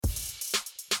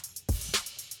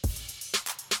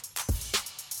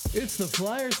It's the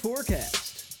Flyers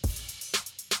Forecast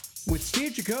with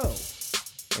Steve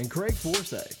Jaco and Craig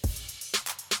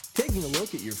Forsyth. Taking a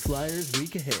look at your Flyers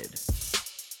week ahead.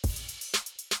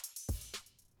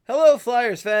 Hello,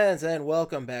 Flyers fans, and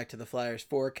welcome back to the Flyers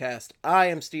Forecast. I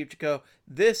am Steve Jaco.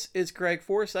 This is Craig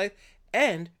Forsyth,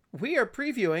 and we are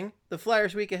previewing the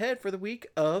Flyers week ahead for the week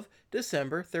of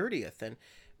December 30th. And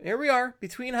here we are,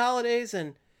 between holidays,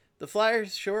 and the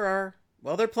Flyers sure are,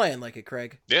 well, they're playing like it,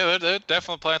 Craig. Yeah, they're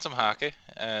definitely playing some hockey,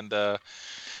 and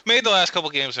made the last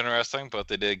couple games interesting, but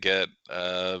they did get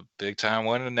a big-time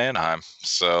win in Anaheim.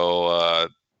 So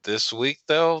this week,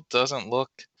 though, doesn't look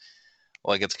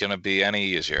like it's going to be any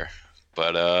easier.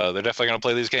 But they're definitely going to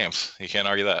play these games. You can't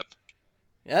argue that.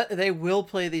 Yeah, they will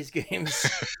play these games,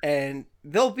 and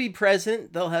they'll be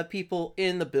present. They'll have people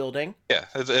in the building. Yeah,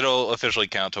 it'll officially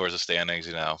count towards the standings.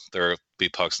 You know, there'll be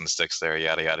pucks and sticks there,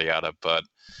 yada, yada, yada. But,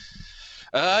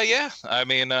 yeah, I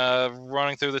mean,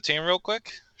 running through the team real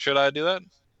quick. Should I do that?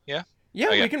 Yeah? Yeah,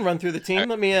 Okay. we can run through the team.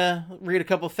 Let me read a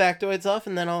couple factoids off,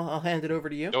 and then I'll hand it over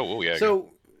to you. Oh, yeah.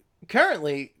 So,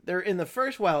 currently, they're in the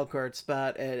first wildcard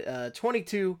spot at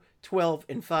 22, 12,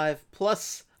 and 5,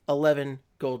 plus 11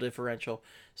 goal differential.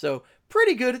 So,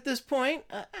 pretty good at this point.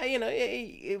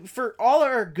 For all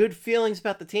our good feelings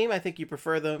about the team, I think you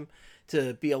prefer them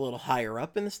to be a little higher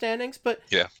up in the standings, but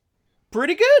Yeah.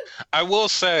 pretty good. I will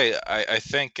say, I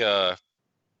think,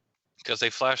 because they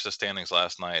flashed the standings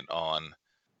last night on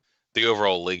the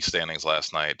overall league standings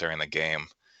last night during the game,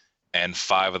 and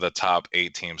 5 of the top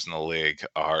 8 teams in the league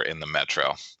are in the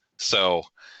Metro. So,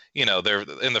 you know, they're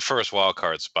in the first wild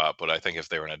card spot, but I think if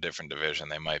they were in a different division,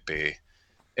 they might be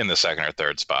in the second or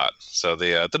third spot. So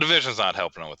the division's not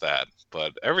helping them with that.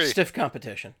 But stiff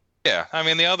competition. Yeah, I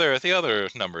mean the other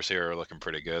numbers here are looking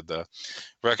pretty good. The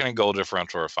reckoning goal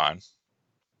differential are fine.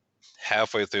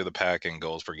 Halfway through the pack in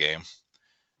goals per game.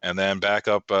 And then back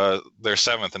up, they're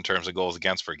 7th in terms of goals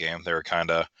against per game. They were kind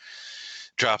of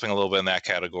dropping a little bit in that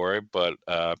category, but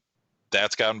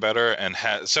that's gotten better. And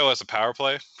so has the power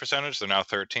play percentage. They're now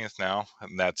 13th now,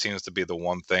 and that seems to be the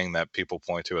one thing that people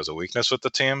point to as a weakness with the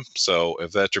team. So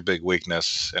if that's your big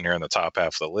weakness and you're in the top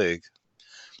half of the league,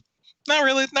 not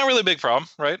really a big problem,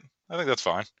 right? I think that's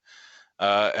fine.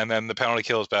 And then the penalty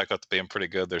kill is back up to being pretty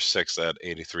good. They're 6th at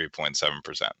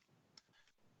 83.7%.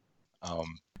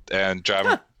 And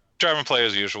driving play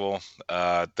as usual.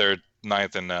 They're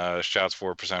 9th in shots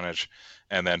for percentage,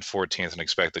 and then 14th in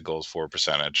expected goals for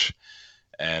percentage.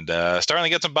 And starting to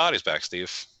get some bodies back,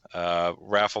 Steve.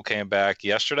 Raffle came back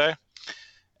yesterday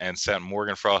and sent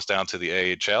Morgan Frost down to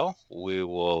the AHL. We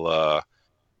will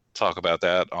talk about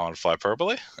that on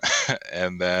Flyperbole.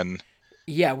 And then...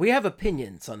 Yeah, we have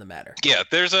opinions on the matter. Yeah,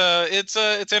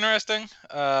 it's interesting,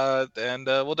 and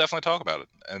we'll definitely talk about it.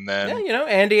 And then, yeah,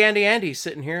 Andy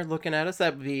sitting here looking at us.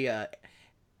 That would be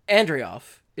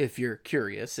Andrioff, if you're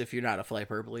curious, if you're not a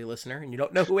Flyperbole listener and you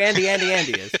don't know who Andy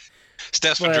is.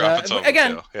 Steph's been dropping some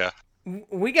again, too. Yeah,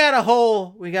 we got a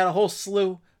whole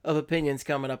slew of opinions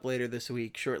coming up later this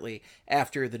week, shortly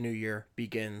after the new year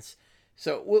begins.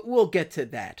 So we'll get to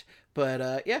that.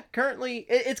 But, yeah, currently,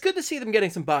 it's good to see them getting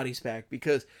some bodies back,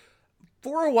 because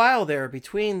for a while there,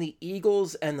 between the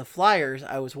Eagles and the Flyers,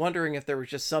 I was wondering if there was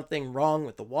just something wrong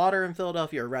with the water in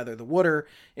Philadelphia, or rather the water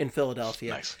in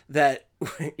Philadelphia, nice. That,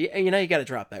 you got to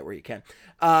drop that where you can,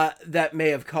 that may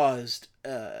have caused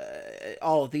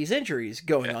all of these injuries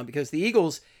going on, because the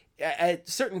Eagles, at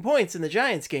certain points in the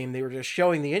Giants game, they were just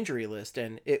showing the injury list,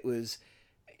 and it was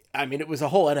a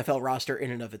whole NFL roster in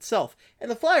and of itself.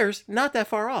 And the Flyers, not that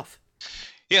far off.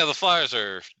 Yeah, the Flyers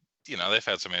are, they've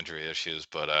had some injury issues,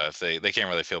 but if they can't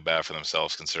really feel bad for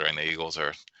themselves, considering the Eagles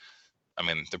are,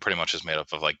 they're pretty much just made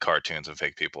up of like cartoons and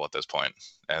fake people at this point.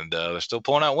 And they're still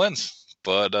pulling out wins.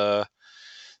 But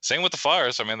same with the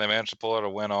Flyers. They managed to pull out a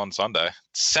win on Sunday.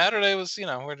 Saturday was, we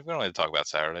don't need to talk about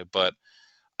Saturday, but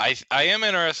I am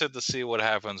interested to see what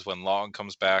happens when Long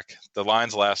comes back. The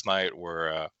lines last night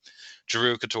were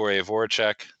Giroux, Couturier,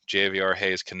 Voracek, JVR,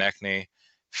 Hayes, Konechny,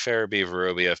 Farabee,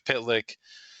 Vorobiev, Pitlick,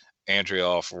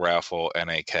 Andrioff, Raffle,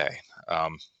 NAK.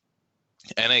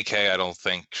 NAK, I don't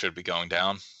think should be going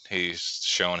down. He's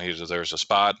shown he deserves a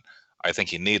spot. I think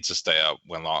he needs to stay up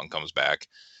when Long comes back.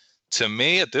 To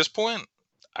me, at this point,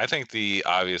 I think the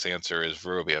obvious answer is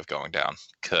Vorobiev going down,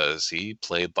 because he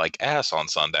played like ass on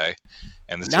Sunday,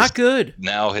 and this not good.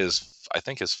 Now his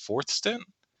 4th stint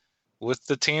with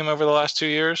the team over the last 2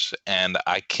 years, and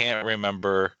I can't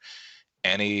remember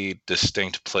any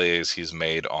distinct plays he's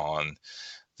made on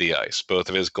the ice. Both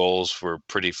of his goals were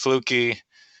pretty fluky.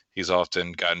 He's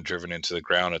often gotten driven into the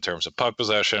ground in terms of puck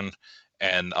possession,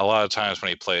 and a lot of times when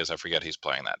he plays, I forget he's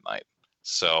playing that night.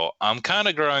 So I'm kind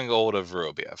of growing old of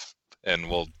Vorobiev, and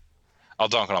we'll I'll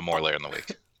dunk on more later in the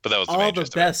week. But that was the all main the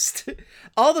gist of it. best,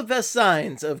 all the best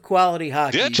signs of quality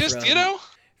hockey. Yeah, just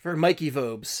for Mikey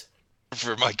Vobes.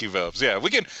 For Mikey Vobes, yeah,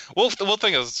 we'll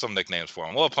think of some nicknames for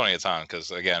him. We'll have plenty of time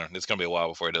because again, it's gonna be a while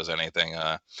before he does anything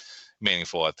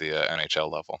meaningful at the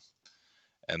NHL level.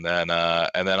 And then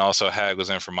also Hag was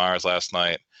in for Myers last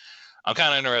night. I'm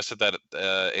kind of interested that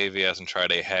AV hasn't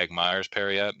tried a Hag-Myers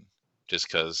pair yet, just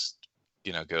because,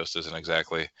 Ghost isn't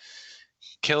exactly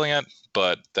killing it.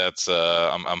 But that's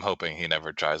I'm hoping he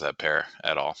never tries that pair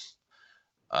at all.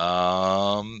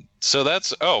 So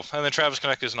that's and then Travis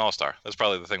Konecny is an all-star. That's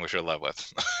probably the thing we should have led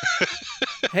with.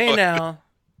 Hey now,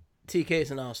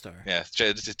 TK's an all-star. Yeah,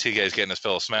 TK's getting his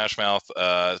fill of Smash Mouth.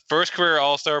 First career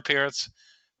all-star appearance,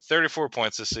 34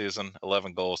 points this season,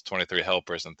 11 goals, 23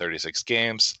 helpers in 36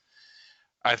 games.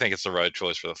 I think it's the right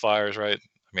choice for the Flyers, right?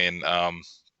 I mean,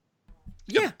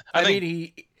 yeah. I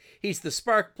mean, he's the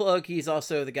spark plug. He's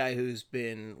also the guy who's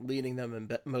been leading them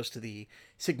in most of the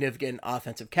significant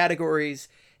offensive categories,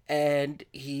 and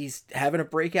he's having a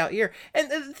breakout year. And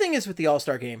the thing is with the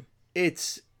All-Star game,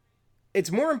 it's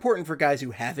more important for guys who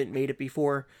haven't made it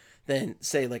before than,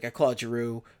 say, like a Claude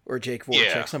Giroux or Jake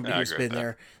Voracek, somebody who's been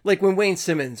there. Like when Wayne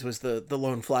Simmons was the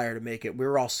lone flyer to make it, we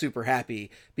were all super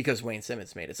happy because Wayne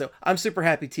Simmons made it. So I'm super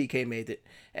happy TK made it,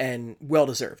 and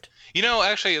well-deserved.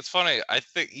 Actually, it's funny. I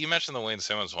think you mentioned the Wayne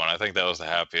Simmons one. I think that was the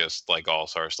happiest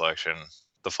all-star selection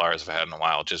the Flyers have had in a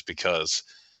while, just because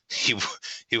he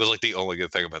was like the only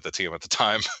good thing about the team at the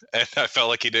time, and I felt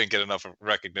like he didn't get enough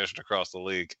recognition across the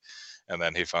league. And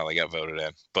then he finally got voted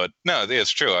in. But no,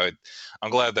 it's true. I'm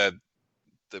glad that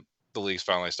the league's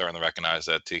finally starting to recognize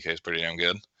that TK is pretty damn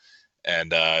good.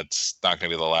 And it's not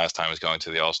going to be the last time he's going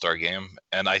to the All-Star game.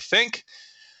 And I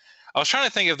was trying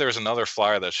to think if there was another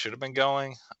Flyer that should have been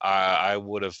going. I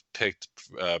would have picked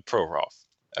Provorov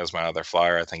as my other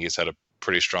Flyer. I think he's had a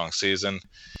pretty strong season.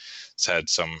 He's had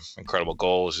some incredible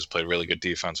goals. He's played really good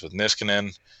defense with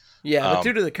Niskanen. Yeah, but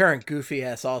due to the current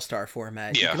goofy-ass All-Star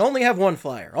format, you can only have one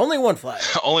Flyer. Only one Flyer.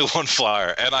 Only one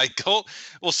Flyer. And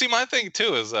see, my thing,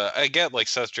 too, is I get, like,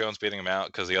 Seth Jones beating him out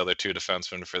because the other two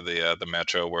defensemen for the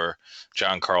Metro were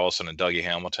John Carlson and Dougie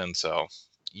Hamilton. So,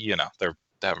 they're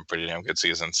having pretty damn good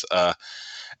seasons. And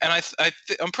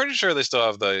I'm pretty sure they still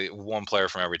have the one player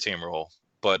from every team rule,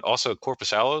 but also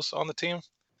Korpisalo's on the team.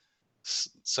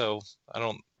 So, I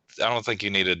don't think you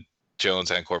needed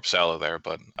Jones and Korpisalo there,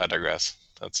 but I digress.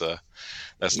 That's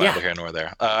neither here nor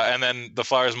there. And then the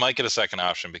Flyers might get a second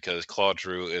option because Claude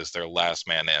Giroux is their last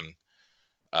man in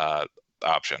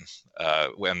option.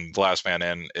 When the last man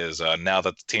in is now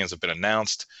that the teams have been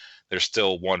announced, there's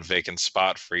still one vacant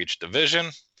spot for each division.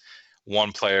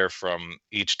 One player from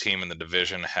each team in the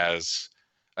division has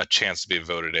a chance to be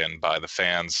voted in by the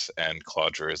fans, and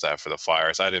Claude Giroux is that for the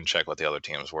Flyers. I didn't check what the other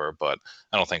teams were, but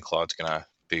I don't think Claude's going to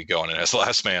be going in as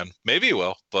last man. Maybe he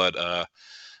will, but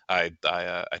I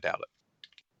doubt it.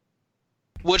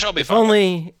 Which I'll be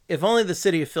fine. If only the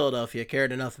city of Philadelphia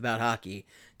cared enough about hockey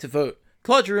to vote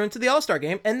Claude Giroux into the All-Star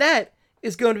game, and that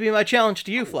is going to be my challenge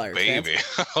to you, Flyers fans.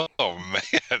 Oh,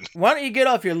 man. Why don't you get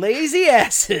off your lazy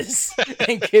asses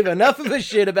and give enough of a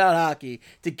shit about hockey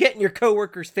to get in your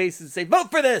coworkers' faces and say,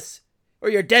 vote for this, or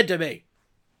you're dead to me.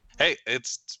 Hey,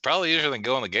 it's probably easier than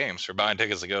going to games or buying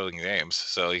tickets to go to the games,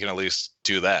 so you can at least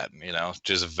do that,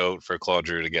 just vote for Claude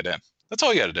Giroux to get in. That's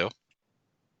all you got to do.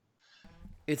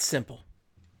 It's simple.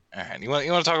 All right, you want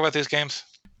to talk about these games?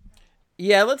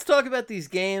 Yeah, let's talk about these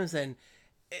games. And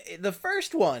the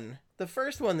first one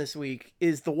this week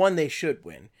is the one they should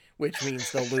win, which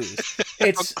means they'll lose.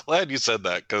 I'm glad you said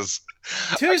that because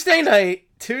Tuesday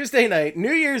night,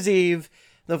 New Year's Eve,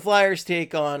 the Flyers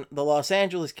take on the Los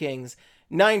Angeles Kings,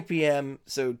 9 p.m.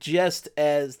 So just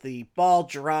as the ball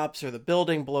drops or the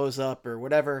building blows up or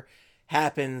whatever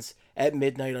happens at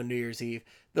midnight on New Year's Eve,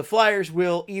 the Flyers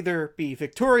will either be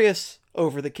victorious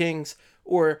over the Kings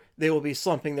or they will be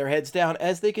slumping their heads down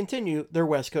as they continue their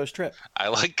West Coast trip. I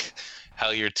like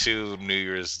how your two New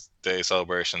Year's Day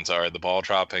celebrations are the ball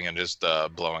dropping and just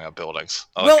blowing up buildings.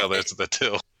 I like how there's the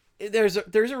two. There's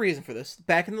a reason for this.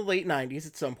 Back in the late 90s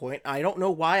at some point, I don't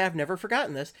know why I've never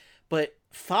forgotten this, but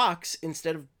Fox,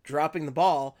 instead of dropping the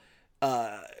ball,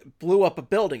 blew up a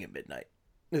building at midnight.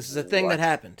 This is a thing that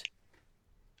happened.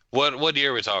 What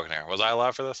year are we talking here? Was I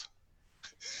alive for this?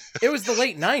 It was the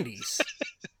late 90s.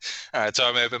 All right, so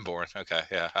I may have been born. Okay,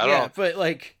 yeah. I don't know. But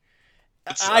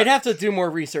I'd have to do more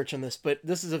research on this, but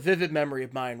this is a vivid memory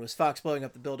of mine, was Fox blowing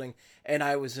up the building, and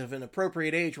I was of an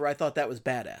appropriate age where I thought that was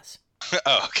badass.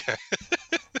 Oh, okay.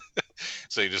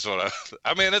 So you just want to?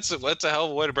 I mean, it's a hell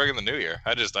of a way to bring in the new year.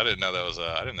 I didn't know that was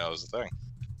a thing.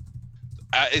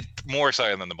 It's more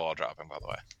exciting than the ball dropping, by the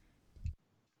way.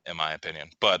 in my opinion.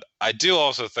 But I do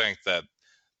also think that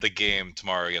the game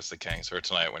tomorrow against the Kings, or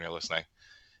tonight when you're listening,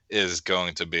 is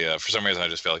going to be for some reason I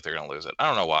just feel like they're going to lose it. I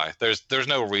don't know why. There's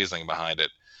no reasoning behind it.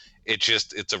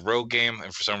 It's a road game,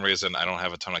 and for some reason I don't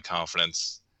have a ton of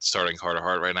confidence starting Carter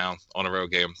Hart right now on a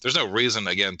road game. There's no reason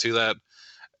again to that,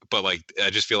 but like I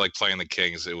just feel like playing the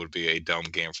Kings, it would be a dumb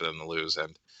game for them to lose,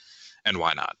 and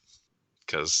why not?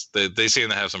 Because they seem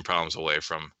to have some problems away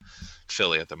from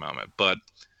Philly at the moment. But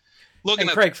looking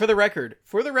and Craig, for the record,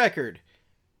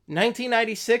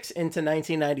 1996 into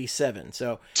 1997.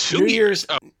 So 2 New years. Year's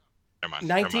Oh, never mind.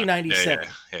 1997.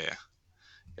 Yeah.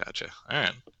 Gotcha. All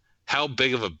right. How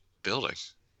big of a building?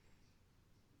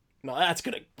 No, that's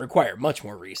going to require much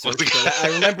more research. But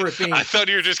I remember it being I thought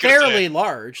you were just fairly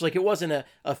large. Like it wasn't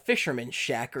a fisherman's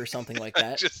shack or something like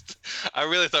that. I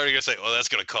really thought you were going to say, well, that's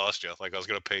going to cost you. Like I was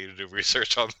going to pay you to do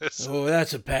research on this. Oh,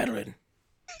 that's a paddling.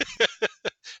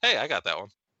 Hey, I got that one.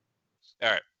 All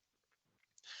right.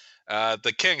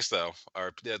 The Kings, though,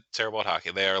 are terrible at hockey.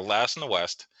 They are last in the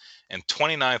West and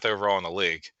 29th overall in the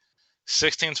league.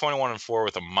 16, 21, and 4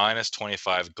 with a minus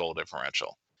 25 goal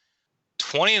differential.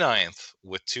 29th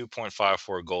with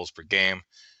 2.54 goals per game.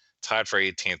 Tied for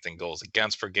 18th in goals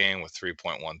against per game with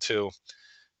 3.12.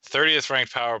 30th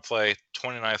ranked power play.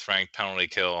 29th ranked penalty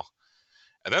kill.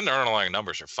 And then their underlying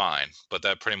numbers are fine, but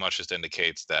that pretty much just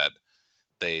indicates that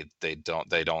they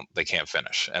can't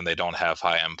finish, and they don't have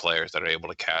high end players that are able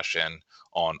to cash in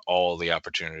on all the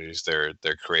opportunities they're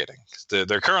creating.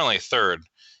 They're currently third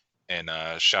in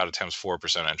shot attempts for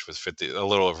percentage with a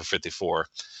little over 54,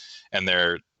 and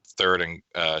they're third in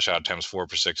shot attempts for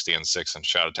per 60 and sixth in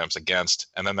shot attempts against,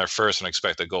 and then they're first in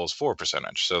expected goals for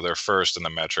percentage. So they're first in the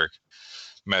metric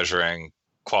measuring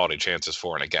quality chances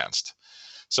for and against.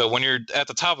 So when you're at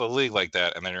the top of the league like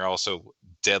that, and then you're also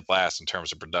dead last in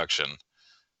terms of production,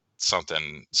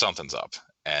 something's up.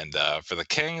 And for the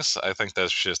Kings, I think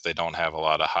that's just they don't have a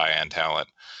lot of high-end talent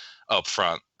up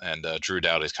front, and Drew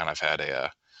Doughty's kind of had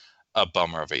a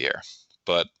bummer of a year.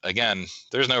 But again,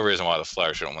 there's no reason why the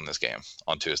Flyers shouldn't win this game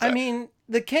on Tuesday. I mean,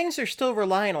 the Kings are still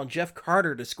relying on Jeff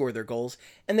Carter to score their goals,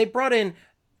 and they brought in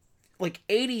like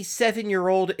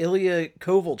 87-year-old Ilya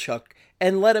Kovalchuk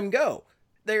and let him go.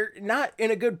 They're not in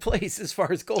a good place as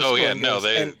far as goal scoring goes.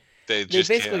 They just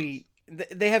basically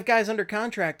they have guys under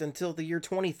contract until the year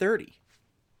 2030.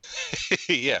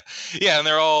 yeah, and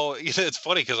they're all. It's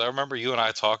funny because I remember you and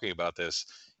I talking about this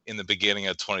in the beginning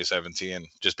of 2017,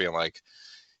 just being like,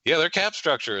 yeah, their cap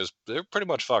structure they're pretty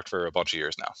much fucked for a bunch of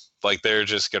years now. Like they're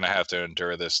just gonna have to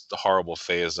endure this horrible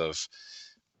phase of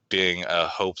being a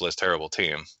hopeless, terrible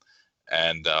team,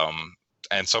 and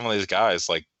some of these guys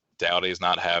like Doughty's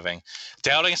having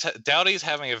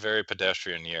a very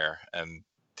pedestrian year, and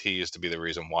he used to be the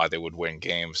reason why they would win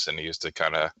games, and he used to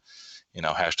kind of,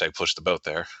 hashtag push the boat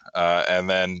there. And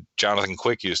then Jonathan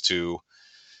Quick is still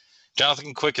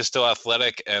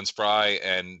athletic and spry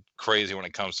and crazy when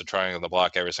it comes to trying to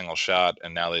block every single shot.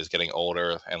 And now that he's getting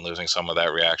older and losing some of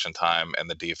that reaction time, and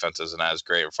the defense isn't as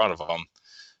great in front of him,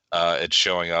 it's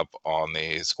showing up on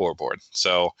the scoreboard.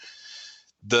 So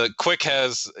the Quick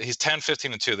he's 10,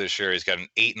 15, and 2 this year. He's got an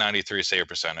 .893 save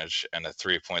percentage and a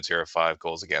 3.05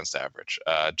 goals against average.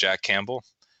 Jack Campbell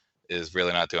is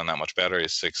really not doing that much better.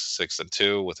 He's 6, and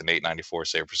 2 with an .894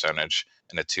 save percentage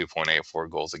and a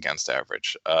 2.84 goals against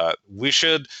average.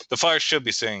 The Flyers should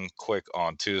be seeing Quick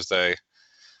on Tuesday.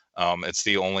 It's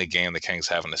the only game the Kings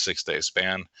have in a 6-day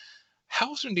span.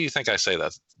 How often do you think I say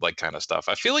that kind of stuff?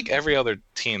 I feel like every other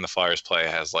team the Flyers play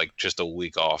has just a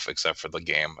week off, except for the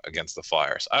game against the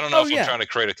Flyers. I don't know I'm trying to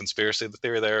create a conspiracy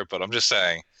theory there, but I'm just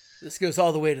saying. This goes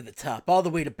all the way to the top, all the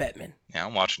way to Bettman. Yeah,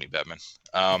 I'm watching you, Bettman.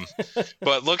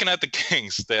 But looking at the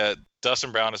Kings,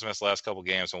 Dustin Brown has missed the last couple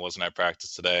games and wasn't at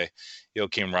practice today.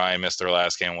 Joakim Ryan missed their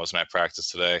last game and wasn't at practice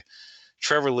today.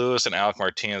 Trevor Lewis and Alec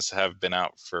Martinez have been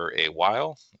out for a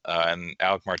while, and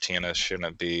Alec Martinez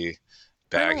shouldn't be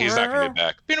back. He's not going to be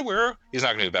back. He's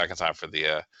not going to be back in time for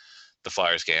the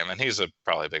Flyers game, and he's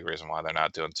probably a big reason why they're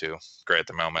not doing too great at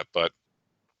the moment. But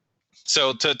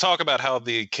so to talk about how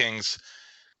the Kings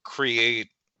create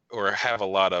or have a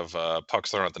lot of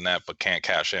pucks thrown at the net but can't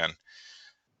cash in,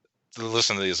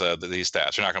 listen to these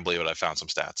stats. You're not going to believe it. I found some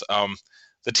stats.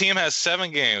 The team has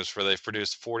 7 games where they've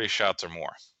produced 40 shots or more.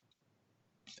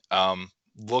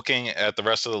 Looking at the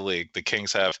rest of the league, the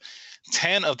Kings have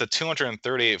 10 of the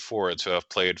 238 forwards who have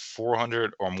played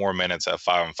 400 or more minutes at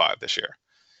 5-on-5 this year.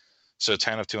 So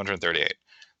 10 of 238.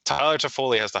 Tyler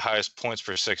Toffoli has the highest points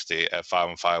per 60 at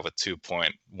 5-on-5 with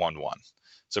 2.11.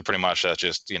 So pretty much that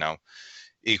just,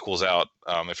 equals out.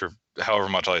 If you're however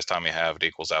much ice time you have, it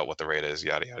equals out what the rate is,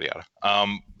 yada, yada, yada.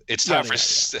 It's time Yada,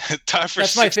 for yada, time for.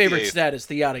 That's my favorite 68th. stat is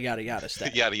the yada yada yada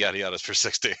stat. Yada yada yada is for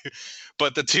 60.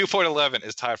 But the 2.11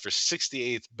 is tied for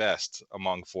 68th best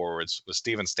among forwards with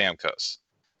Steven Stamkos.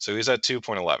 So he's at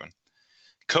 2.11.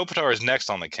 Kopitar is next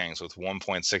on the Kings with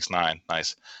 1.69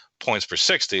 nice points per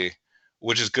 60,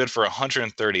 which is good for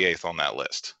 138th on that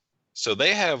list. So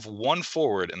they have one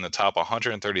forward in the top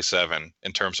 137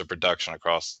 in terms of production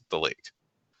across the league.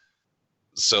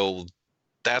 So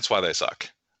that's why they suck.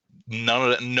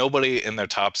 Nobody in their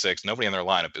top six, nobody in their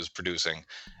lineup is producing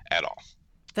at all.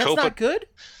 That's not good?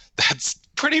 That's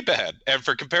pretty bad. And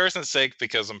for comparison's sake,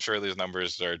 because I'm sure these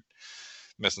numbers are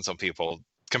missing some people,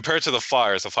 compared to the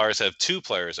Flyers have two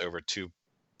players over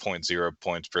 2.0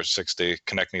 points per 60.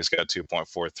 Konechny's got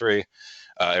 2.43.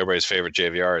 Everybody's favorite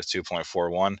JVR is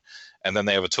 2.41. And then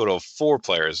they have a total of four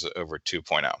players over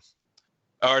 2.0.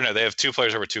 Or no, they have two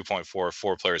players over 2.4,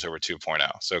 four players over 2.0.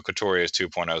 So Couturier is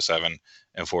 2.07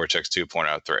 and Voracek's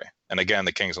 2.03. And again,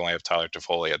 the Kings only have Tyler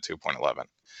Toffoli at 2.11.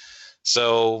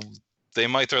 So they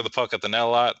might throw the puck at the net a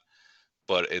lot,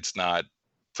 but it's not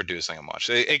producing much.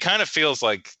 It kind of feels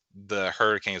like the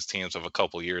Hurricanes teams of a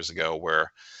couple years ago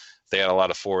where they had a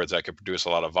lot of forwards that could produce a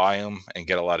lot of volume and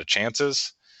get a lot of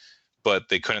chances, but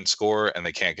they couldn't score and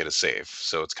they can't get a save.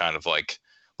 So it's kind of like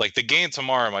the game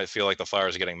tomorrow might feel like the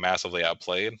Flyers are getting massively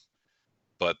outplayed,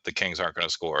 but the Kings aren't going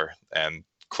to score, and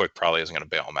Quick probably isn't going to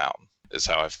bail them out, is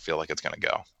how I feel like it's going to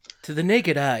go. To the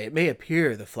naked eye, it may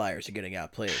appear the Flyers are getting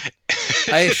outplayed.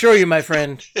 I assure you, my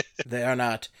friend, they are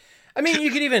not. I mean, you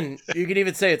could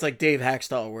even say it's like Dave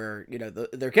Haxtell, where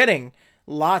they're getting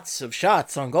lots of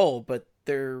shots on goal, but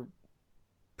they're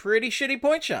pretty shitty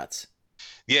point shots.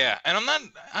 Yeah, and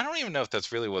I don't even know if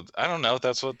that's really I don't know if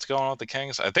that's what's going on with the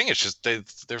Kings. I think it's just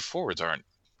their forwards aren't,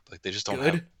 like, they just don't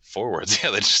have forwards.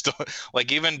 Yeah, they just don't,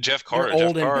 like, even Jeff Carter. They're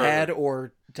old and bad,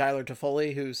 or Tyler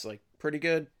Toffoli, who's like pretty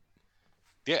good.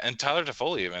 Yeah, and Tyler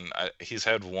Toffoli, even, he's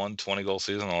had one 20-goal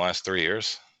season in the last 3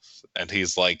 years, and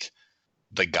he's like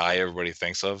the guy everybody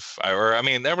thinks of.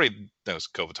 Everybody knows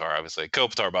Kopitar, obviously.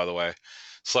 Kopitar, by the way,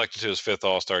 selected to his fifth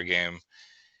All-Star game.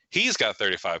 He's got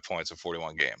 35 points in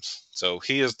 41 games. So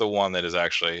he is the one that is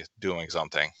actually doing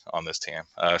something on this team.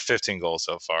 15 goals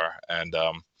so far. And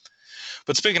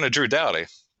but speaking of Drew Doughty,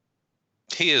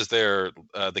 he is the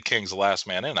Kings' last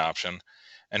man in option,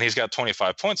 and he's got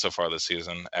 25 points so far this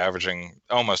season, averaging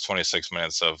almost 26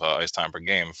 minutes of ice time per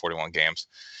game in 41 games.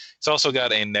 He's also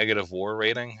got a negative WAR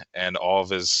rating, and all of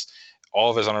his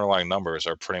underlying numbers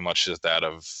are pretty much just that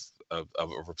of a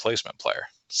replacement player.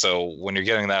 So when you're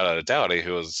getting that out of Doughty,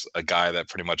 who was a guy that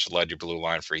pretty much led your blue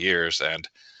line for years and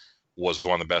was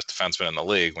one of the best defensemen in the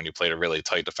league when you played a really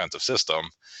tight defensive system,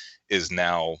 is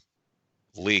now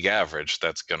league average,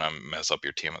 that's going to mess up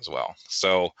your team as well.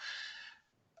 So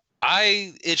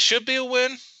it should be a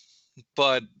win,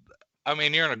 but I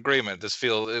mean, you're in agreement.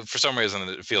 For some reason,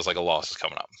 it feels like a loss is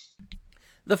coming up.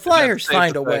 The Flyers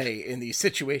find a way in these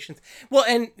situations. Well,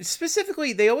 and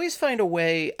specifically, they always find a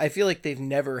way. I feel like they've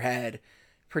never had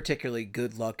particularly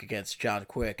good luck against John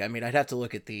Quick. I mean, I'd have to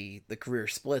look at the career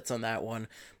splits on that one,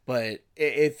 but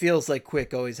it feels like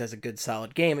Quick always has a good,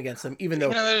 solid game against them, even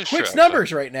though Quick's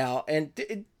numbers right now.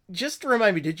 And just to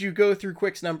remind me, did you go through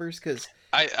Quick's numbers? Because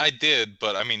I did,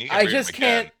 but I mean, you can read them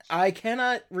again. I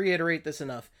cannot reiterate this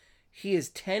enough. He is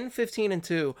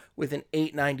 10-15-2 with an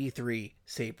 .893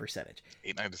 save percentage.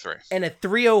 893. And a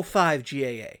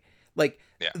 .305 GAA. Like,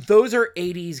 those are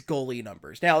 80s goalie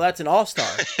numbers. Now, that's an all-star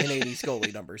in 80s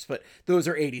goalie numbers, but those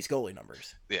are 80s goalie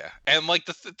numbers. Yeah. And, like,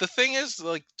 the thing is,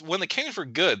 like, when the Kings were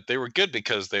good, they were good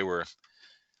because they were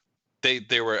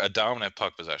a dominant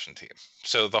puck possession team.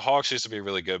 So the Hawks used to be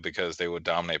really good because they would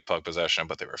dominate puck possession,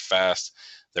 but they were fast.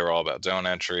 They were all about zone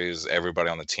entries. Everybody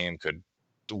on the team could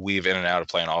weave in and out of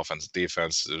playing offense and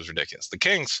defense. It was ridiculous. The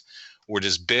Kings were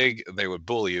just big. They would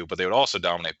bully you, but they would also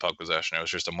dominate puck possession. It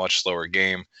was just a much slower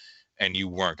game, and you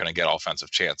weren't going to get offensive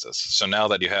chances. So now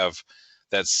that you have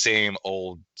that same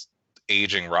old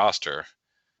aging roster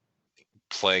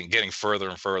getting further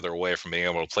and further away from being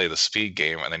able to play the speed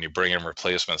game, and then you bring in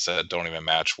replacements that don't even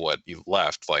match what you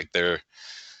left. Like,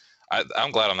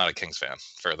 I'm glad I'm not a Kings fan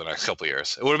for the next couple of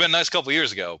years. It would have been a nice couple of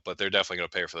years ago, but they're definitely going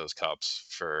to pay for those cups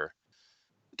for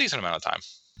a decent amount of time.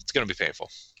 It's going to be painful.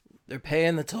 They're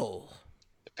paying the toll.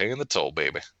 They're paying the toll,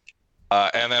 baby.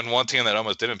 And then one team that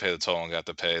almost didn't pay the toll and got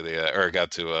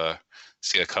to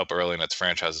see a cup early in its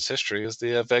franchise's history is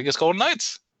the Vegas Golden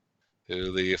Knights.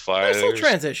 Who the Flyers. Nice little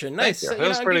transition. Nice. I'm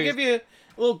going to give you a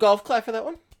little golf clap for that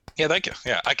one. Yeah, thank you.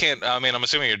 Yeah, I can't. I mean, I'm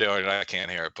assuming you're doing it. I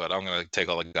can't hear it, but I'm going to take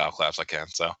all the golf claps I can.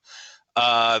 So,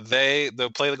 they'll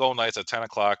play the Golden Knights at 10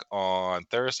 o'clock on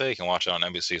Thursday. You can watch it on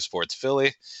NBC Sports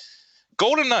Philly.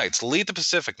 Golden Knights lead the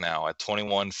Pacific now at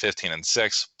 21, 15, and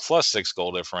 6, plus 6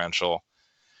 goal differential.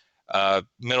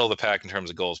 Middle of the pack in terms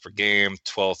of goals per game,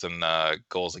 12th in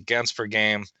goals against per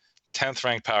game, 10th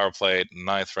ranked power play,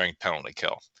 9th ranked penalty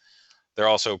kill. They're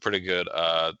also a pretty good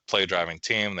play driving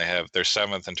team. They're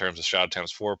 7th in terms of shot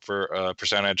attempts for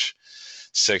percentage,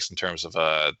 6th in terms of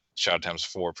shot attempts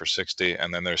for per 60,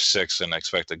 and then they're 6th in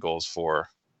expected goals for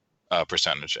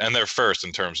percentage, and they're 1st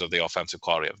in terms of the offensive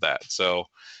quality of that. So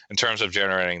in terms of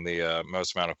generating the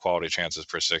most amount of quality chances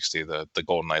per 60, the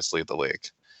Golden Knights lead the league.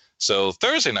 So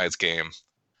Thursday night's game,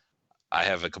 I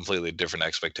have a completely different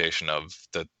expectation of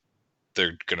that.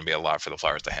 They're going to be a lot for the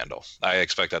Flyers to handle. I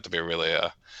expect that to be a really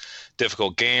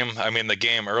difficult game. I mean, the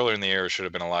game earlier in the year should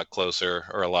have been a lot closer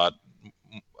or a lot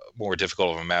more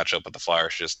difficult of a matchup, but the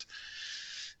Flyers just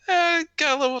got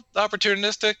a little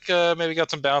opportunistic. Maybe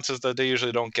got some bounces that they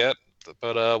usually don't get,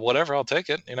 but whatever, I'll take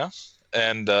it, you know.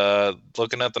 And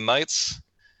looking at the Knights,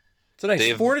 it's a nice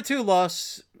 4-2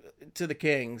 loss to the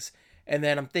Kings. And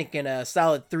then I'm thinking a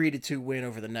solid 3-2 win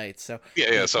over the Knights. So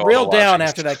yeah. So real down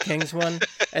after that Kings one,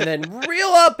 and then real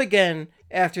up again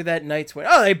after that Knights win.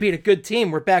 Oh, they beat a good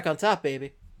team. We're back on top,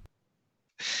 baby.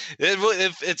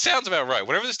 It sounds about right.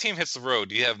 Whenever this team hits the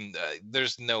road, you have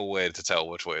there's no way to tell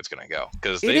which way it's going to go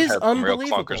because they've had some real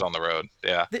clunkers on the road.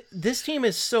 Yeah, this team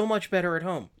is so much better at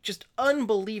home. Just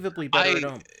unbelievably better at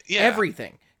home. Yeah.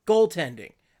 Everything,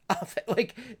 goaltending,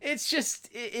 like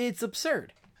it's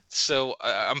absurd. So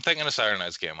I'm thinking of Saturday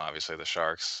night's game, obviously, the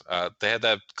Sharks. They had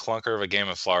that clunker of a game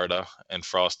in Florida in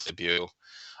Frost's debut.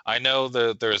 I know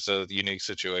that there's a unique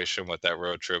situation with that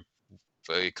road trip,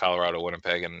 Colorado,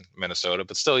 Winnipeg, and Minnesota,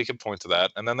 but still you can point to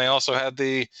that. And then they also had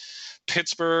the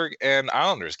Pittsburgh and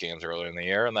Islanders games earlier in the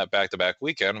year and that back-to-back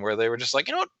weekend where they were just like,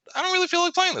 you know what, I don't really feel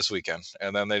like playing this weekend.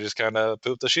 And then they just kind of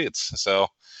pooped the sheets. So,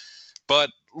 but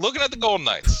looking at the Golden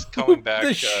Knights coming back.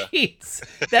 The sheets.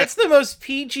 That's the most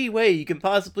PG way you can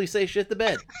possibly say shit the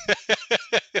bed.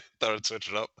 Thought I'd switch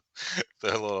it up. A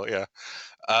little, yeah.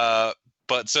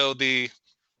 But so the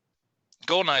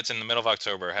Golden Knights in the middle of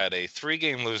October had a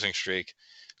 3-game losing streak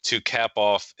to cap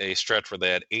off a stretch where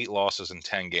they had 8 losses in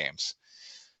 10 games.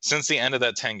 Since the end of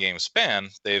that 10-game span,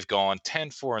 they've gone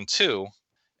 10-4-2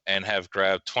 and have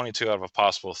grabbed 22 out of a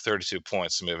possible 32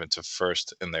 points to move into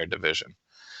first in their division.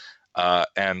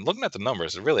 And looking at the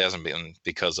numbers, it really hasn't been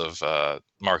because of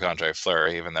Marc-Andre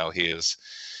Fleury, even though he is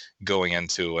going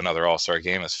into another All-Star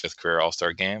game, his 5th career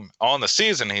All-Star game. On the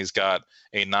season, he's got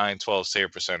a .912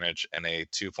 save percentage and a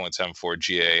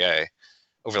 2.74 GAA.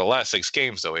 Over the last 6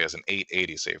 games, though, he has an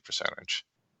 .880 save percentage.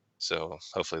 So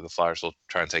hopefully the Flyers will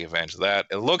try and take advantage of that.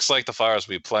 It looks like the Flyers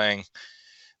will be playing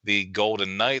the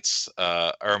Golden Knights.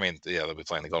 They'll be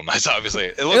playing the Golden Knights, obviously.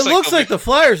 It looks like the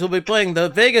Flyers will be playing the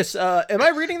Vegas. Am I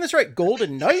reading this right?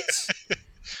 Golden Knights?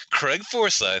 Craig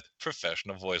Forsyth,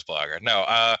 professional voice blogger. No,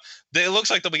 it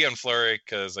looks like they'll be getting Fleury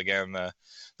because, again,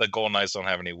 the Golden Knights don't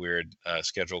have any weird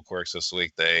schedule quirks this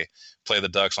week. They play the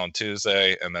Ducks on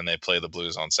Tuesday, and then they play the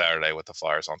Blues on Saturday with the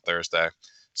Flyers on Thursday.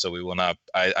 So we will not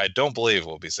 – I don't believe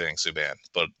we'll be seeing Subban,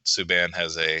 but Subban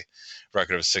has a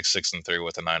record of 6-6-3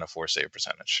 with a .904 save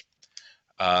percentage.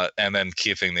 And then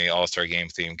keeping the All-Star game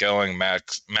theme going,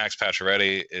 Max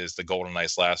Pacioretty is the Golden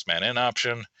Knights' last man-in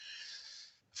option.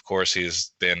 Of course,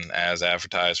 he's been as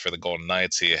advertised for the Golden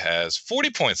Knights. He has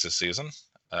 40 points this season,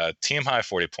 team-high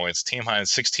 40 points, team-high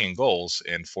 16 goals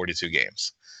in 42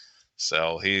 games.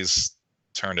 So he's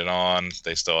turned it on.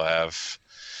 They still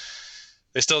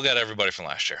got everybody from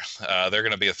last year. They're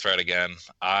going to be a threat again.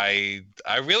 I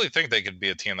really think they could be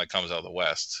a team that comes out of the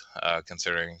West,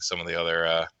 considering some of the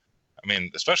other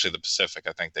especially the Pacific.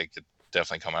 I think they could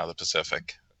definitely come out of the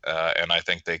Pacific. And I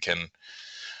think they can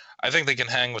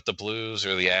hang with the Blues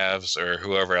or the Avs or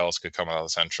whoever else could come out of the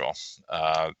Central.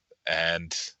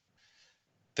 And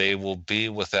they will be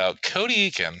without Cody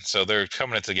Eakin. So they're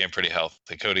coming into the game pretty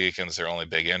healthy. Cody Eakin's their only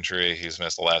big injury. He's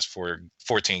missed the last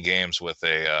 14 games with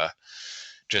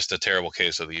just a terrible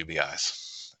case of the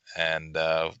UBIs. And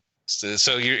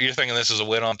so you're thinking this is a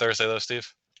win on Thursday, though,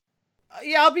 Steve?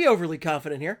 Yeah, I'll be overly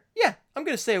confident here. Yeah, I'm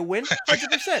going to say a win,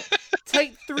 100%.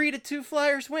 Tight 3-2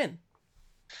 Flyers win.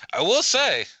 I will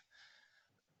say,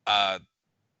 I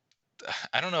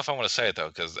don't know if I want to say it, though,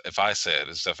 because if I say it,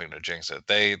 it's definitely going to jinx it.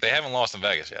 They haven't lost in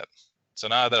Vegas yet. So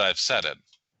now that I've said it,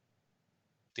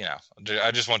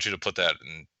 I just want you to put that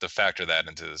and to factor that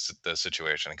into the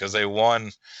situation because they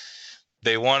won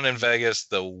in Vegas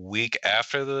the week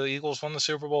after the Eagles won the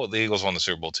Super Bowl. The Eagles won the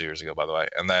Super Bowl 2 years ago, by the way.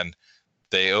 And then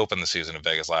they opened the season in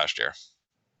Vegas last year.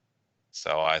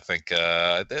 So I think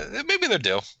maybe they're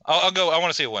due. I'll go. I want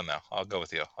to see a win, though. I'll go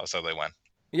with you. I'll say they win.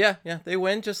 Yeah, they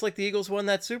win just like the Eagles won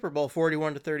that Super Bowl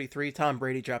 41-33. Tom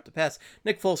Brady dropped a pass.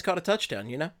 Nick Foles caught a touchdown,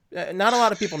 Not a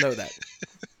lot of people know that.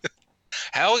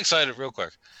 How excited, real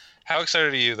quick, how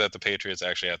excited are you that the Patriots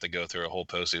actually have to go through a whole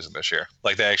postseason this year?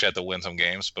 Like, they actually have to win some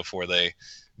games before they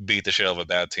beat the shit out of a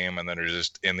bad team and then are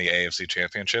just in the AFC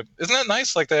Championship. Isn't that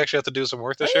nice? Like, they actually have to do some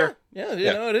work this year? Yeah,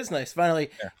 it is nice. Finally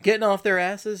getting off their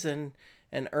asses and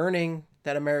earning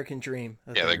that American dream.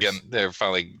 Yeah, they're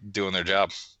finally doing their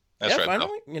job. That's right.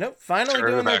 Finally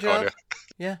doing their job.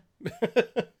 Yeah.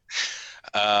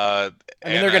 They're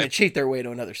going to cheat their way to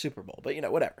another Super Bowl, but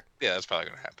whatever. Yeah, that's probably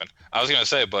going to happen. I was going to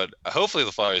say, but hopefully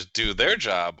the Flyers do their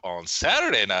job on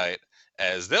Saturday night,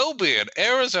 as they'll be in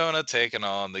Arizona taking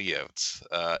on the Yotes.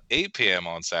 8 p.m.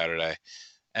 on Saturday,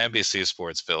 NBC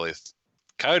Sports Philly.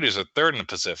 Coyotes are third in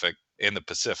the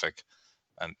Pacific.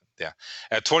 And yeah,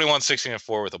 at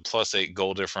 21-16-4 with a +8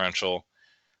 goal differential,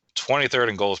 23rd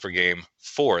in goals per game,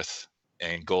 4th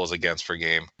in goals against per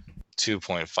game,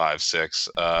 2.56.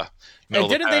 And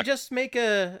didn't they just make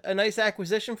a nice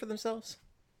acquisition for themselves?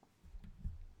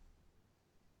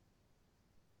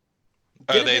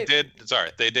 They did.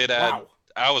 Sorry, they did add. Wow.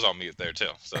 I was on mute there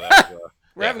too. So that was,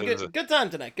 we're having good time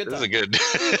tonight. Good time. This is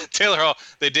good. Taylor Hall.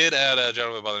 They did add a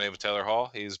gentleman by the name of Taylor Hall.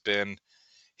 He's been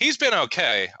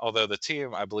okay, although the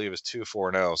team I believe is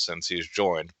 2-4-0 since he's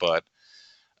joined. But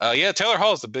Taylor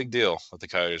Hall is the big deal with the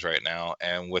Coyotes right now,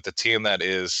 and with a team that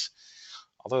is,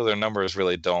 although their numbers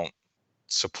really don't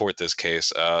support this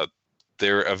case,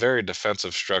 they're a very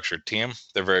defensive structured team.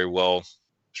 They're very well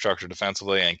structured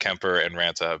defensively, and Kemper and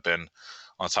Ranta have been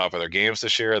on top of their games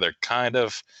this year. They're kind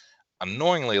of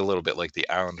annoyingly a little bit like the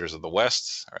Islanders of the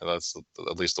West, or that's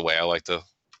at least the way I like to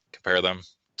compare them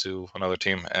to another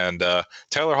team. And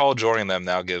Taylor Hall joining them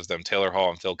now gives them Taylor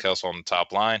Hall and Phil Kessel on the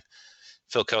top line.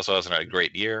 Phil Kessel hasn't had a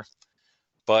great year,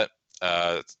 but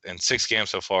in 6 games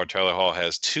so far, Taylor Hall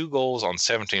has 2 goals on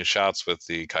 17 shots with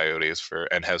the Coyotes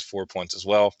and has 4 points as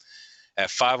well. At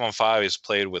 5-on-5, he's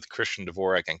played with Christian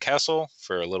Dvorak and Kessel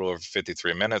for a little over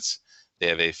 53 minutes. They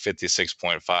have a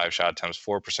 56.5 shot attempts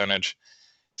for percentage,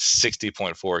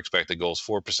 60.4 expected goals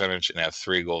for percentage, and have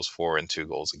 3 goals for and 2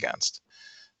 goals against.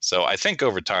 So I think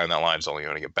over time that line is only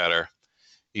going to get better.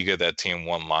 You get that team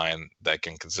one line that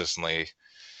can consistently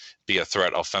be a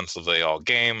threat offensively all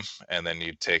game, and then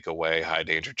you take away high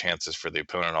danger chances for the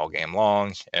opponent all game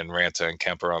long, and Ranta and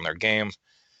Kemper on their game.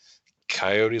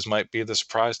 Coyotes might be the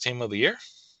surprise team of the year.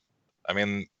 I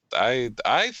mean, I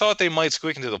thought they might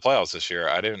squeak into the playoffs this year.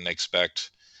 I didn't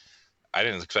expect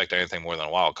anything more than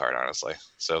a wild card, honestly.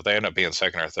 So if they end up being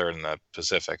second or third in the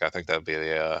Pacific, I think that'd be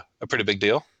a pretty big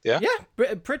deal. Yeah.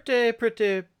 Yeah,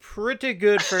 pretty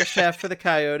good first half for the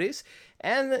Coyotes.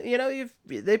 And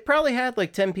they probably had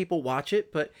like 10 people watch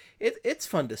it, but it's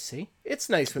fun to see. It's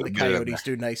nice when the Coyotes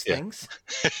do nice things.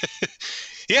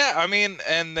 Yeah, I mean,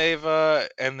 and they've done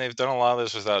a lot of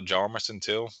this without Hjalmarsson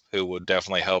too, who would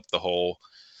definitely help the whole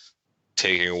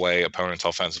taking away opponents'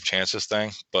 offensive chances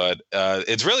thing. But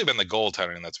it's really been the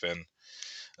goaltending that's been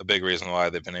a big reason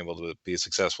why they've been able to be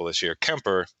successful this year.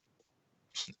 Kemper,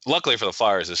 luckily for the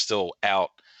Flyers, is still out,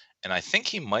 and I think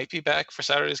he might be back for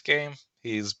Saturday's game.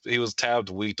 He was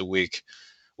tabbed week to week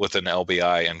with an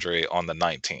LBI injury on the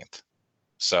 19th.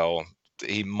 So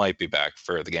he might be back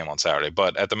for the game on Saturday.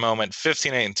 But at the moment,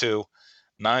 15-8-2,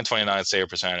 929 save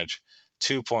percentage,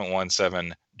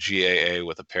 2.17 GAA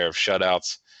with a pair of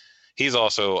shutouts. He's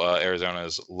also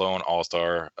Arizona's lone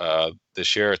All-Star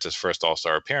this year. It's his first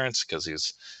All-Star appearance because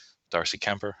he's Darcy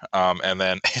Kemper. And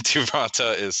then Antti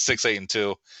Raanta is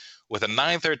 6-8-2 with a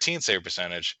 913 save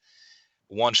percentage,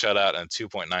 1 shutout, and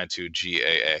 2.92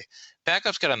 GAA.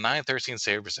 Backup's got a 913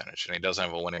 save percentage, and he doesn't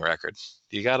have a winning record.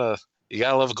 You gotta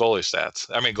love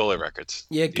goalie records.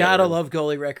 You gotta love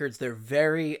goalie records. They're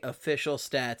very official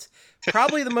stats.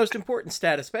 Probably the most important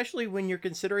stat, especially when you're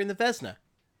considering the Vezina.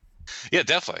 Yeah,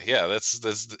 definitely. Yeah, it's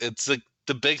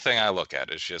the big thing I look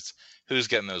at is just who's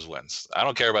getting those wins. I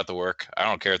don't care about the work. I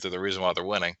don't care if they're the reason why they're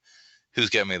winning. Who's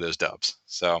getting me those dubs?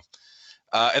 So,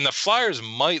 and the Flyers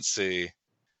might see.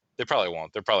 They probably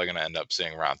won't. They're probably going to end up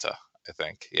seeing Raanta, I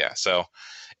think. Yeah. So,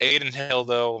 Adin Hill,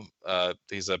 though,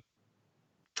 he's a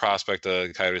prospect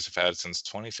the Coyotes have had since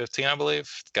 2015, I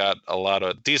believe. Got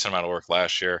decent amount of work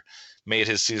last year. Made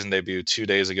his season debut 2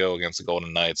 days ago against the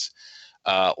Golden Knights.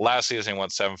 Last season, he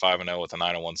went 7-5-0 with a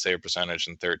 901 save percentage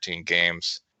in 13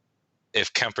 games.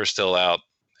 If Kemper's still out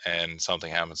and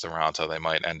something happens to Raanta, they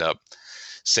might end up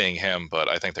seeing him, but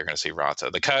I think they're going to see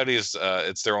Raanta. The Coyotes,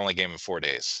 it's their only game in 4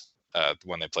 days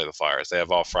when they play the Flyers. They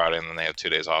have off Friday, and then they have 2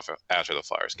 days off after the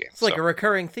Flyers game. It's like a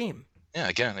recurring theme. Yeah,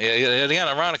 again,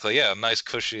 ironically, a nice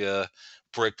cushy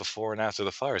break before and after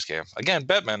the Flyers game. Again,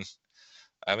 Bettman,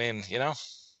 I mean,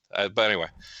 But anyway,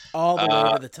 All the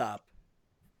way to the top.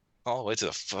 all the way to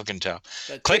the fucking top.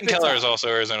 But Clayton take the Keller is top. also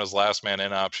Arizona's last man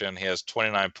in option. He has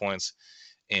 29 points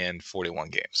in 41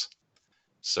 games.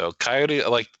 So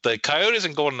the Coyotes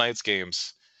and Golden Knights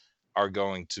games are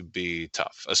going to be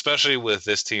tough, especially with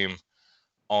this team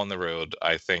on the road.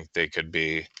 I think they could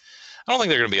be. I don't think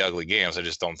they're going to be ugly games. I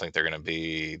just don't think they're going to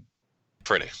be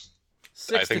pretty.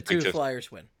 6-2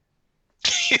 Flyers win.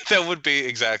 That would be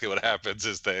exactly what happens.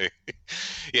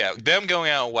 Them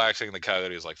going out and waxing the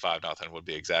Coyotes like 5-0 would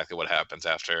be exactly what happens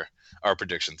after our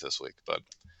predictions this week. But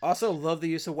also love the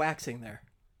use of waxing there.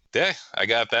 yeah, I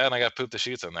got that, and I got poop the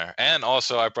sheets in there, and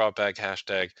also I brought back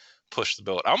hashtag push the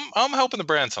boat. I'm helping the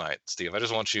brand tonight, Steve. I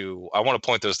want to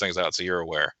point those things out so you're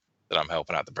aware that I'm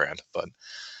helping out the brand.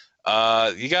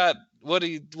 But you got what do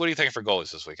you think for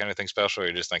goalies this week? Anything special, or are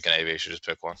you just thinking AV should just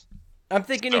pick one? I'm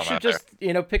thinking he should just,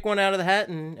 pick one out of the hat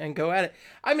and go at it.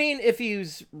 I mean, if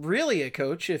he's really a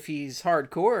coach, if he's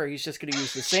hardcore, he's just going to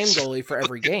use the same goalie for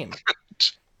every game.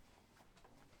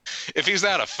 If he's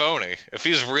not a phony, if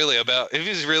he's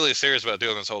really serious about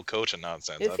doing this whole coaching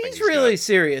nonsense, if he's really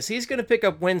serious, he's going to pick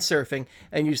up windsurfing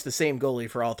and use the same goalie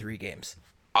for all 3 games.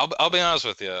 I'll be honest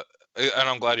with you, and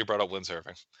I'm glad you brought up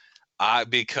windsurfing.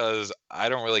 Because I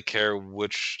don't really care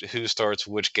who starts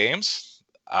which games.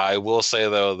 I will say,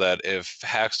 though, that if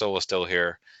Hackstall was still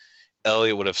here,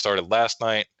 Elliott would have started last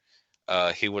night.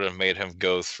 He would have made him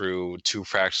go through 2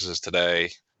 practices today,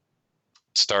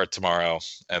 start tomorrow,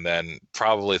 and then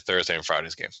probably Thursday and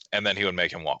Friday's game. And then he would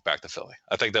make him walk back to Philly.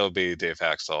 I think that would be Dave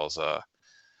Hackstall's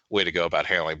way to go about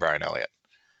handling Brian Elliott.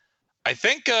 I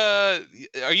think,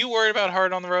 are you worried about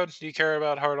Hart on the road? Do you care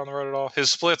about Hart on the road at all?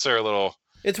 His splits are a little...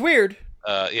 It's weird.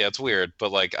 Yeah, it's weird,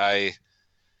 but I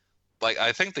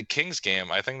think the Kings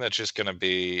game, I think that's just going to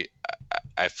be.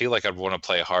 I feel like I'd want to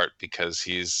play Hart because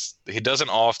he doesn't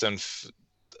often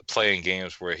play in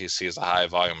games where he sees a high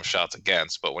volume of shots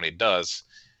against, but when he does,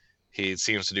 he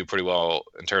seems to do pretty well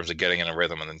in terms of getting in a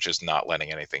rhythm and then just not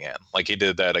letting anything in. Like he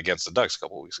did that against the Ducks a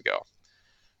couple of weeks ago.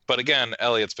 But again,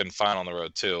 Elliott's been fine on the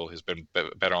road too. He's been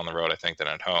better on the road, I think, than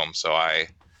at home. So I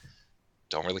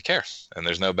don't really care. And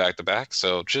there's no back-to-back.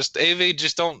 So just, AV,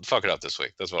 just don't fuck it up this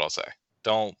week. That's what I'll say.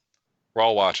 We're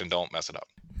all watching. Don't mess it up.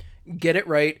 Get it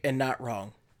right and not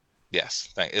wrong. Yes.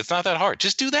 It's not that hard.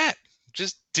 Just do that.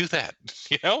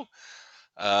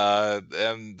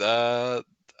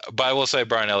 But I will say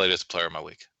Brian Elliott is the player of my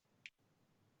week.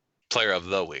 Player of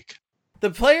the week.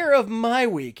 The player of my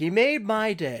week. He made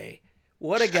my day.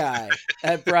 What a guy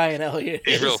at Brian Elliott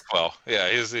is. He's real well. Yeah,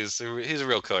 he's a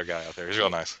real killer guy out there. He's real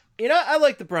nice. I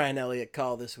like the Brian Elliott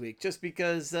call this week just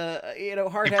because, Hart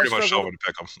has pretty much told me to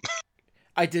pick him.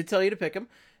 I did tell you to pick him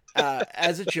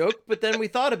as a joke, but then we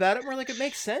thought about it and we're like, it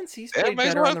makes sense. He's played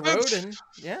better on the road, and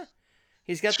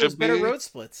he's got those better road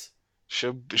splits.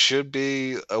 Should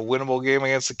be a winnable game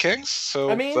against the Kings.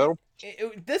 So I mean,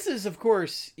 this is, of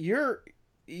course, you're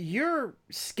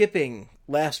skipping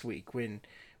last week when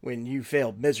you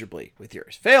failed miserably with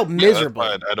yours. Miserably.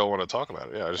 I don't want to talk about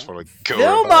it. Yeah, I just want to go.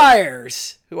 Phil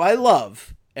Myers, who I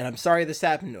love, and I'm sorry this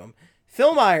happened to him.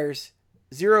 Phil Myers,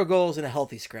 0 goals and a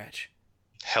healthy scratch.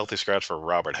 Healthy scratch for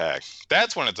Robert Hagg.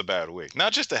 That's when it's a bad week.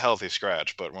 Not just a healthy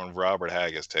scratch, but when Robert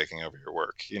Hagg is taking over your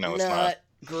work. It's not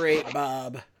great,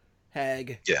 Bob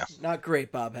Hagg. Yeah. Not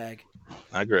great, Bob Hagg.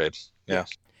 Not great. Yeah.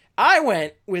 I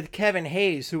went with Kevin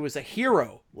Hayes, who was a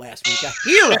hero last week. A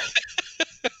hero!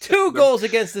 2 goals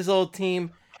against his old team.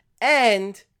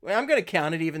 And I'm going to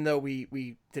count it, even though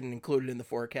we didn't include it in the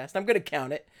forecast. I'm going to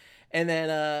count it. And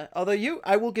then, although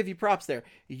I will give you props there.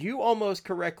 You almost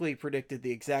correctly predicted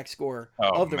the exact score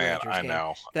of the Rangers game. I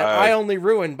know. That I only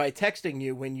ruined by texting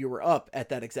you when you were up at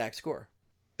that exact score.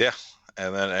 Yeah.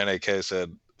 And then NAK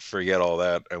said, forget all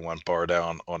that, and went bar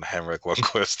down on Henrik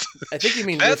Lundqvist. I think you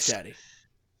mean Wolf Daddy.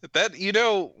 That's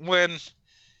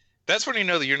when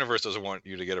the universe doesn't want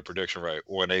you to get a prediction right.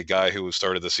 When a guy who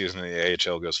started the season in the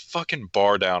AHL goes fucking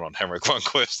bar down on Henrik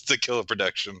Lundqvist to kill a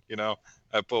prediction, but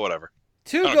whatever.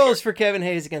 2 goals for Kevin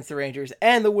Hayes against the Rangers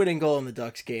and the winning goal in the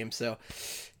Ducks game. So,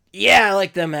 yeah, I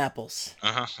like them apples.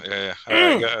 Yeah. All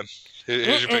right, go ahead.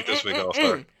 Who's your pick this week,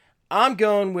 All-Star? I'm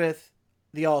going with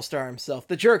the All-Star himself,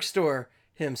 the Jerk Store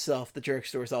himself, the Jerk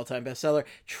Store's all-time bestseller,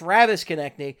 Travis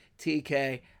Konechny,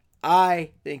 TK. I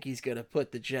think he's going to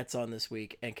put the Jets on this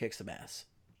week and kick some ass.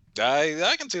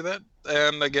 I can see that.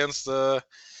 And against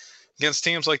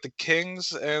teams like the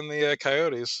Kings and the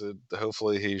Coyotes,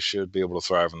 hopefully he should be able to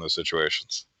thrive in those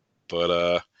situations.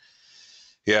 But,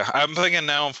 I'm thinking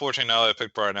now, unfortunately, now that I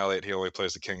picked Brian Elliott, he only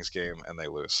plays the Kings game and they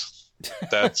lose.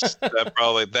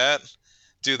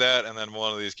 Do that, and then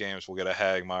one of these games we'll get a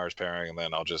Hagg Myers pairing, and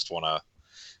then I'll just want to,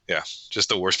 Yeah, just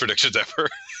the worst predictions ever.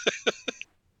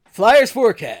 Flyers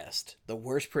forecast. The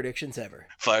worst predictions ever.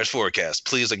 Flyers forecast.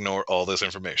 Please ignore all this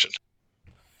information.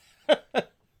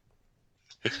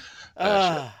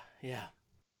 Yeah.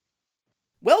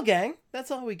 Well, gang, that's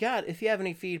all we got. If you have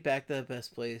any feedback, the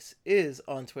best place is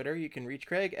on Twitter. You can reach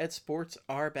Craig at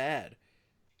SportsAreBad.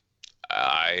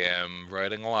 I am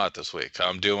writing a lot this week.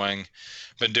 Been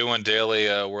doing daily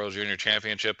World Junior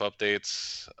Championship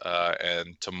updates,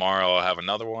 and tomorrow I'll have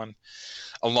another one,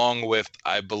 along with,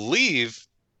 I believe,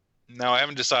 now I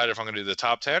haven't decided if I'm going to do the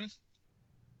top 10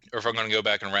 or if I'm going to go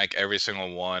back and rank every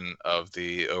single one of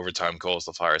the overtime goals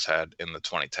the Flyers had in the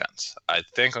 2010s. I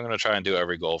think I'm going to try and do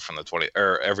every goal from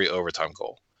every overtime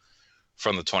goal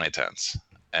from the 2010s,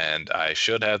 and I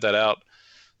should have that out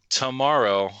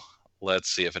tomorrow. Let's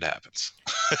see if it happens.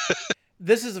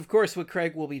 This is, of course, what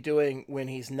Craig will be doing when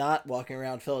he's not walking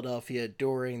around Philadelphia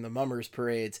during the Mummers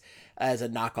parades as a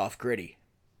knockoff Gritty.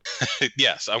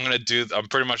 Yes, I'm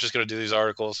pretty much just going to do these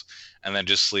articles and then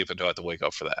just sleep until I have to wake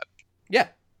up for that. Yeah.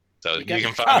 So you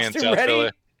can find me in South Philly.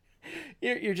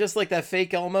 You're just like that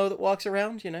fake Elmo that walks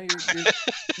around, you know,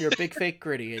 you're a big fake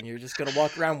Gritty, and you're just going to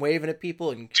walk around waving at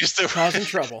people and causing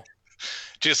trouble.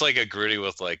 Just like a Gritty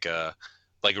with like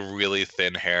really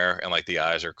thin hair and like the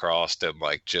eyes are crossed and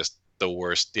like just the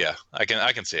worst. Yeah, I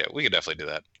can see it. We can definitely do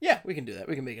that. Yeah, we can do that.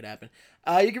 We can make it happen.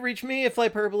 You can reach me at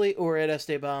Flyperbole or at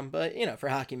Esteban, but you know, for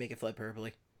hockey, make it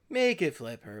Flyperbole. Make it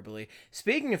Flyperbole.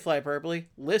 Speaking of Flyperbole,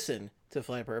 listen to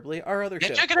Flyperbole, our other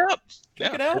show. Check it out.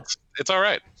 Check it out. It's all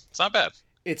right. It's not bad.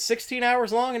 It's 16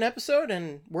 hours long an episode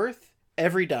and worth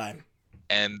every dime.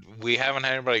 And we haven't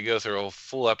had anybody go through a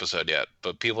full episode yet,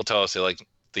 but people tell us they like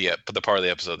the part of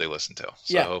the episode they listen to.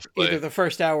 So yeah, hopefully, either the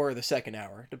first hour or the second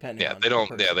hour, depending. Yeah, on they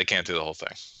don't. Yeah, they can't do the whole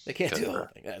thing. They can't do the whole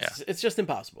thing. It's just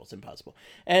impossible. It's impossible.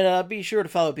 And be sure to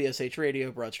follow BSH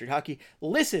Radio, Broad Street Hockey.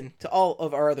 Listen to all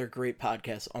of our other great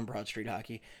podcasts on Broad Street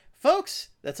Hockey, folks.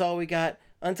 That's all we got.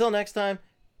 Until next time,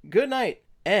 good night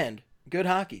and good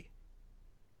hockey.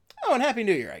 Oh, and Happy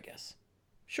New Year, I guess.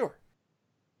 Sure.